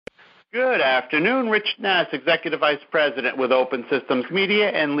Good afternoon. Rich Nass, Executive Vice President with Open Systems Media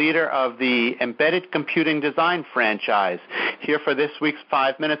and leader of the Embedded Computing Design franchise, here for this week's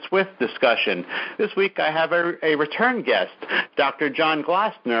 5 Minutes With discussion. This week I have a return guest, Dr. John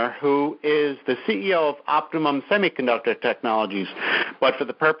Glasner, who is the CEO of Optimum Semiconductor Technologies. But for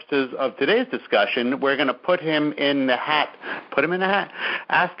the purposes of today's discussion, we're going to put him in the hat,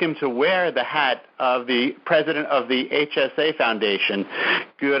 ask him to wear the hat of the president of the HSA Foundation.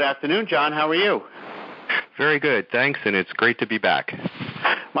 Good afternoon, John. How are you? Very good, thanks, and it's great to be back.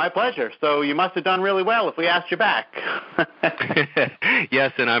 My pleasure. So you must have done really well if we asked you back.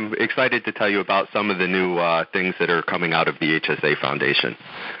 Yes, and I'm excited to tell you about some of the new things that are coming out of the HSA Foundation.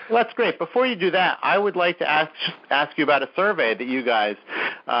 Well, that's great. Before you do that, I would like to ask you about a survey that you guys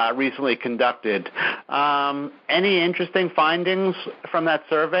recently conducted. Any interesting findings from that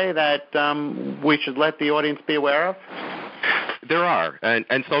survey that we should let the audience be aware of? There are,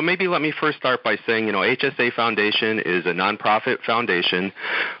 and so maybe let me first start by saying, HSA Foundation is a nonprofit foundation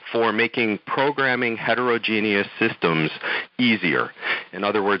for making programming heterogeneous systems easier. In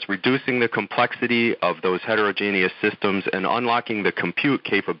other words, reducing the complexity of those heterogeneous systems and unlocking the compute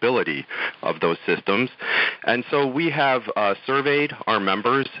capability of those systems. And so we have surveyed our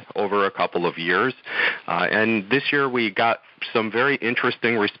members over a couple of years, and this year we got some very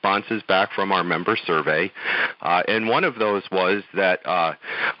interesting responses back from our member survey. And one of those was that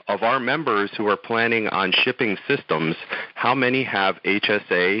of our members who are planning on shipping systems, how many have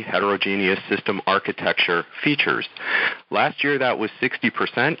HSA, heterogeneous system architecture, features? Last year that was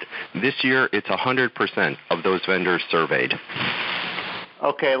 60%. This year it's 100% of those vendors surveyed.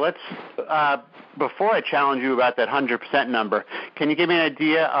 Okay, let's before I challenge you about that 100% number, can you give me an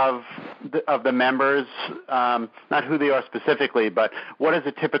idea of the members, not who they are specifically, but what is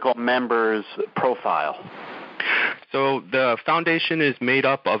a typical member's profile? So the foundation is made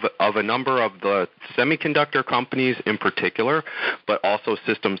up of a number of the semiconductor companies in particular, but also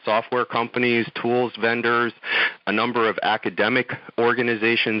system software companies, tools vendors, a number of academic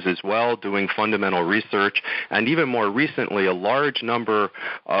organizations as well doing fundamental research, and even more recently a large number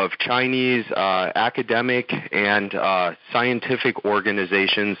of Chinese academic and scientific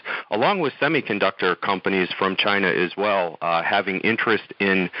organizations, along with semiconductor companies from China as well, having interest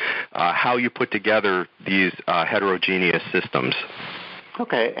in how you put together these heterogeneous systems.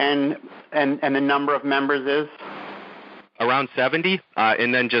 Okay, and the number of members is? Around 70,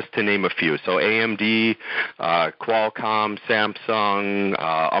 and then just to name a few. So AMD, Qualcomm, Samsung,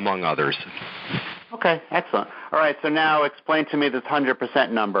 among others. Okay, excellent. All right, so now explain to me this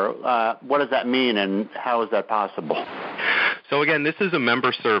 100% number. What does that mean, and how is that possible? So again, this is a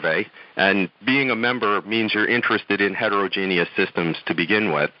member survey, and being a member means you're interested in heterogeneous systems to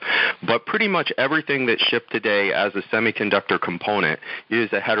begin with. But pretty much everything that's shipped today as a semiconductor component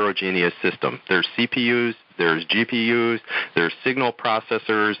is a heterogeneous system. There's CPUs, there's GPUs, there's signal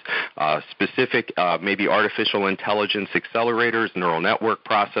processors, specific maybe artificial intelligence accelerators, neural network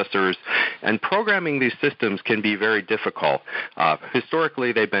processors, and programming these systems can be very difficult.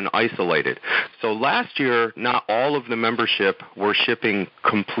 Historically, they've been isolated. So last year, not all of the membership were shipping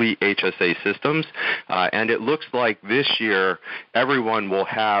complete HSA systems, and it looks like this year everyone will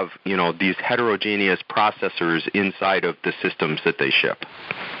have, these heterogeneous processors inside of the systems that they ship.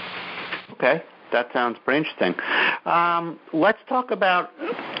 Okay. That sounds pretty interesting. Let's talk about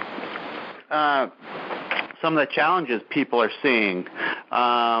some of the challenges people are seeing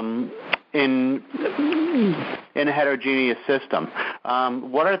in a heterogeneous system.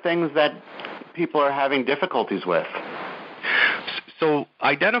 What are things that people are having difficulties with? So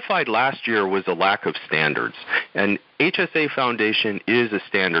identified last year was a lack of standards, and HSA Foundation is a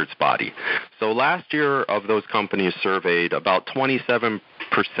standards body. So last year of those companies surveyed, about 27%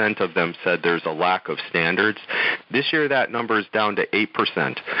 of them said there's a lack of standards. This year that number is down to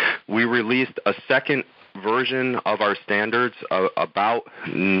 8%. We released a second version of our standards about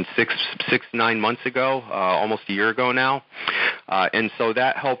 9 months ago, almost a year ago now. And so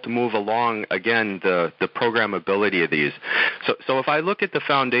that helped move along, again, the programmability of these. So if I look at the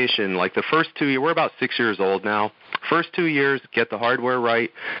foundation, like the first 2 years, we're about 6 years old now. First 2 years, get the hardware right.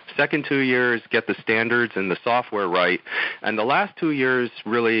 Second 2 years, get the standards and the software right. And the last 2 years,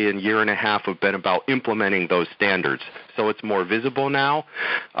 really a year and a half, have been about implementing those standards. So it's more visible now.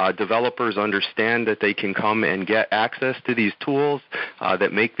 Developers understand that they can come and get access to these tools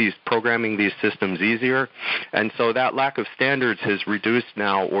that make programming these systems easier. And so that lack of standards has reduced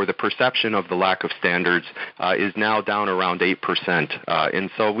now, or the perception of the lack of standards is now down around 8%. And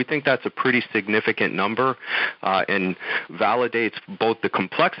so we think that's a pretty significant number. And and validates both the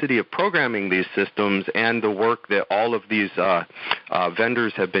complexity of programming these systems and the work that all of these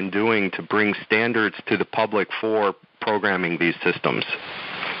vendors have been doing to bring standards to the public for programming these systems.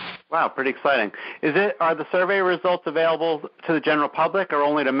 Wow, pretty exciting. Are the survey results available to the general public or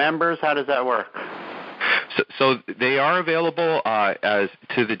only to members? How does that work? So they are available as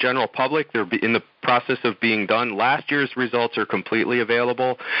to the general public. They're in the process of being done. Last year's results are completely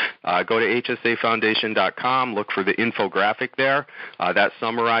available. Go to hsafoundation.com, look for the infographic there. That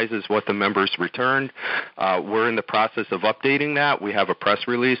summarizes what the members returned. We're in the process of updating that. We have a press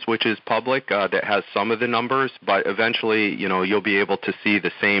release which is public that has some of the numbers, but eventually, you'll be able to see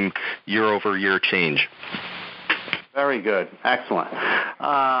the same year-over-year change. Very good. Excellent.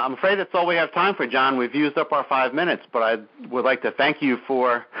 I'm afraid that's all we have time for, John. We've used up our 5 minutes, but I would like to thank you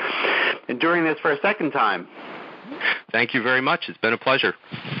for enduring this for a second time. Thank you very much. It's been a pleasure.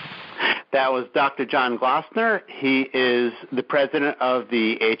 That was Dr. John Glossner. He is the president of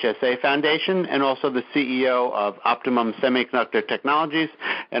the HSA Foundation and also the CEO of Optimum Semiconductor Technologies.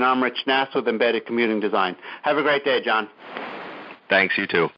 And I'm Rich Nass with Embedded Computing Design. Have a great day, John. Thanks, you too.